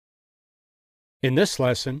In this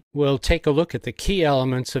lesson, we'll take a look at the key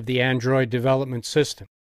elements of the Android development system.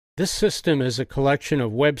 This system is a collection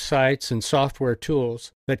of websites and software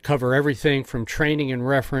tools that cover everything from training and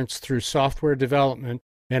reference through software development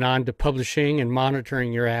and on to publishing and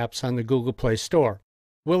monitoring your apps on the Google Play Store.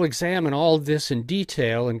 We'll examine all of this in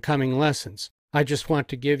detail in coming lessons. I just want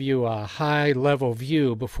to give you a high-level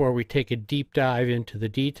view before we take a deep dive into the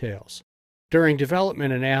details. During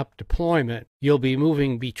development and app deployment, you'll be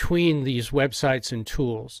moving between these websites and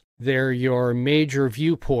tools. They're your major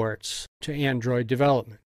viewports to Android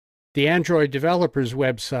development. The Android developers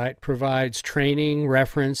website provides training,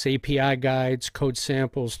 reference, API guides, code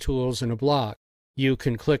samples, tools, and a blog. You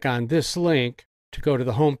can click on this link to go to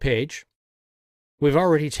the home page. We've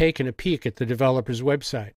already taken a peek at the developers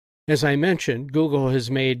website. As I mentioned, Google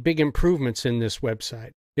has made big improvements in this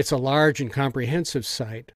website. It's a large and comprehensive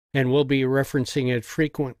site, and we'll be referencing it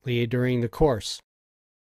frequently during the course.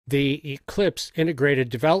 The Eclipse Integrated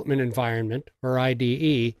Development Environment, or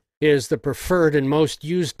IDE, is the preferred and most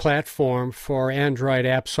used platform for Android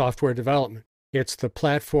app software development. It's the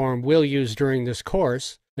platform we'll use during this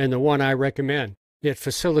course, and the one I recommend. It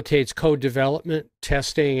facilitates code development,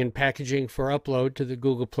 testing, and packaging for upload to the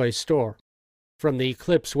Google Play Store. From the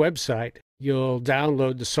Eclipse website, you'll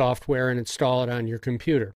download the software and install it on your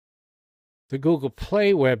computer. The Google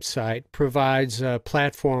Play website provides a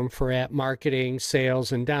platform for app marketing,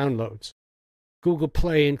 sales, and downloads. Google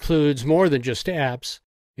Play includes more than just apps.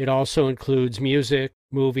 It also includes music,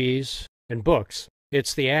 movies, and books.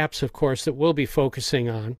 It's the apps, of course, that we'll be focusing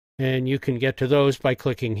on, and you can get to those by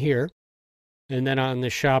clicking here, and then on the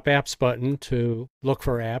Shop Apps button to look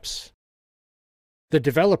for apps. The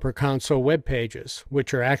Developer Console web pages,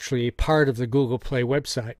 which are actually part of the Google Play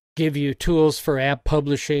website, give you tools for app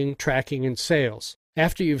publishing, tracking, and sales.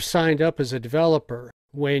 After you've signed up as a developer,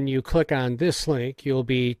 when you click on this link, you'll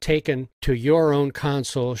be taken to your own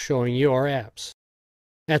console showing your apps.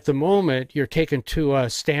 At the moment, you're taken to a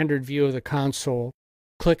standard view of the console.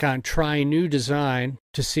 Click on Try New Design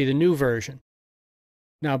to see the new version.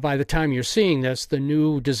 Now, by the time you're seeing this, the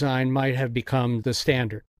new design might have become the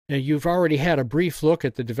standard. Now, you've already had a brief look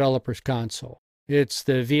at the developer's console. It's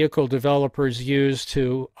the vehicle developers use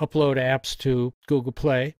to upload apps to Google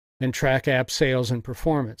Play and track app sales and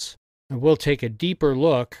performance. And we'll take a deeper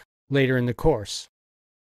look later in the course.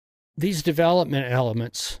 These development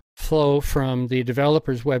elements flow from the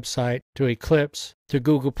developer's website to Eclipse, to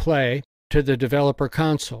Google Play, to the developer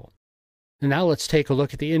console. And now let's take a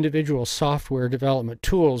look at the individual software development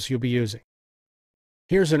tools you'll be using.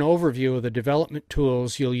 Here's an overview of the development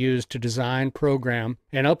tools you'll use to design, program,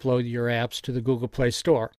 and upload your apps to the Google Play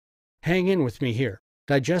Store. Hang in with me here.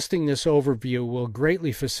 Digesting this overview will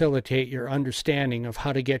greatly facilitate your understanding of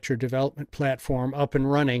how to get your development platform up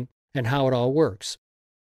and running and how it all works.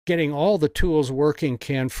 Getting all the tools working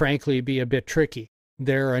can frankly be a bit tricky.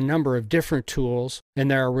 There are a number of different tools,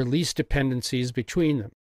 and there are release dependencies between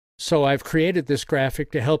them. So I've created this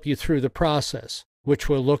graphic to help you through the process, which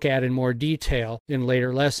we'll look at in more detail in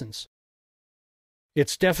later lessons.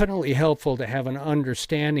 It's definitely helpful to have an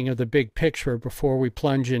understanding of the big picture before we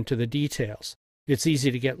plunge into the details. It's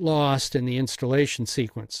easy to get lost in the installation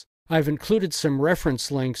sequence. I've included some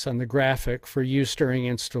reference links on the graphic for use during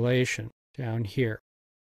installation, down here.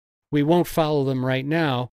 We won't follow them right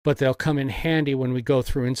now, but they'll come in handy when we go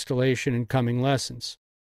through installation in coming lessons.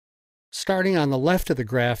 Starting on the left of the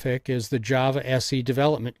graphic is the Java SE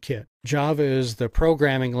Development Kit. Java is the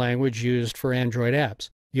programming language used for Android apps.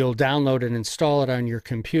 You'll download and install it on your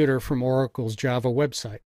computer from Oracle's Java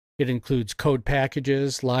website. It includes code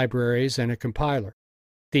packages, libraries, and a compiler.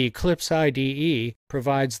 The Eclipse IDE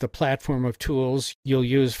provides the platform of tools you'll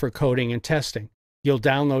use for coding and testing. You'll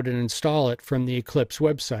download and install it from the Eclipse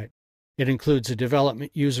website. It includes a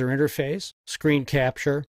development user interface, screen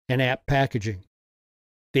capture, and app packaging.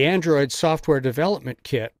 The Android Software Development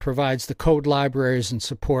Kit provides the code libraries and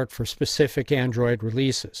support for specific Android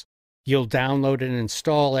releases. You'll download and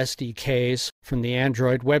install SDKs from the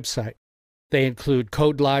Android website. They include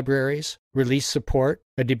code libraries, release support,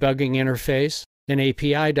 a debugging interface, and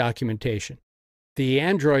API documentation. The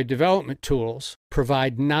Android development tools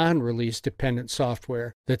provide non-release dependent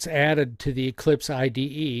software that's added to the Eclipse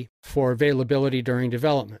IDE for availability during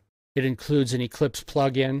development. It includes an Eclipse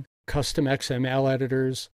plugin, custom XML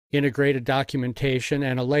editors, integrated documentation,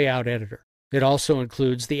 and a layout editor. It also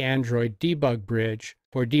includes the Android debug bridge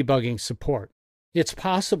for debugging support. It's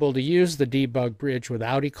possible to use the debug bridge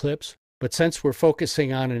without Eclipse, but since we're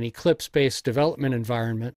focusing on an Eclipse-based development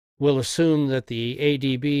environment, we'll assume that the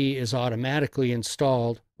ADB is automatically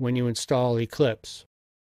installed when you install Eclipse.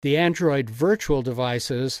 The Android virtual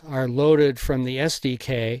devices are loaded from the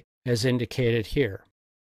SDK as indicated here.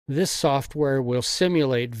 This software will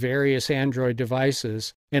simulate various Android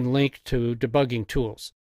devices and link to debugging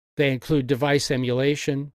tools. They include device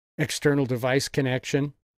emulation, external device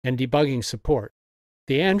connection, and debugging support.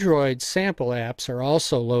 The Android sample apps are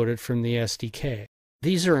also loaded from the SDK.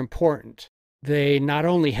 These are important. They not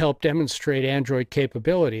only help demonstrate Android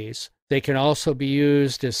capabilities, they can also be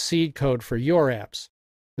used as seed code for your apps.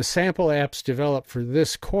 The sample apps developed for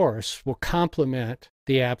this course will complement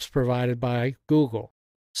the apps provided by Google.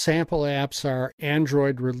 Sample apps are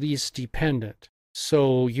Android release dependent,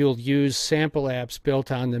 so you'll use sample apps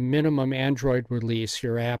built on the minimum Android release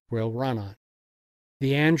your app will run on.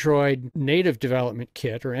 The Android Native Development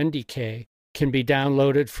Kit, or NDK, can be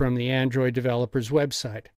downloaded from the Android developer's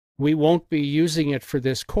website. We won't be using it for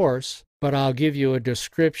this course, but I'll give you a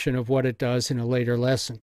description of what it does in a later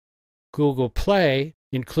lesson. Google Play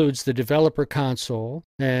includes the developer console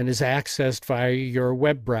and is accessed via your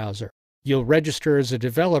web browser. You'll register as a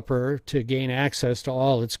developer to gain access to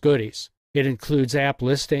all its goodies. It includes app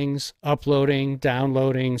listings, uploading,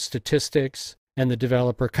 downloading, statistics, and the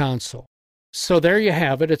developer console. So there you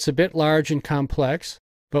have it. It's a bit large and complex,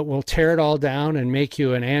 but we'll tear it all down and make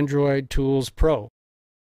you an Android Tools Pro.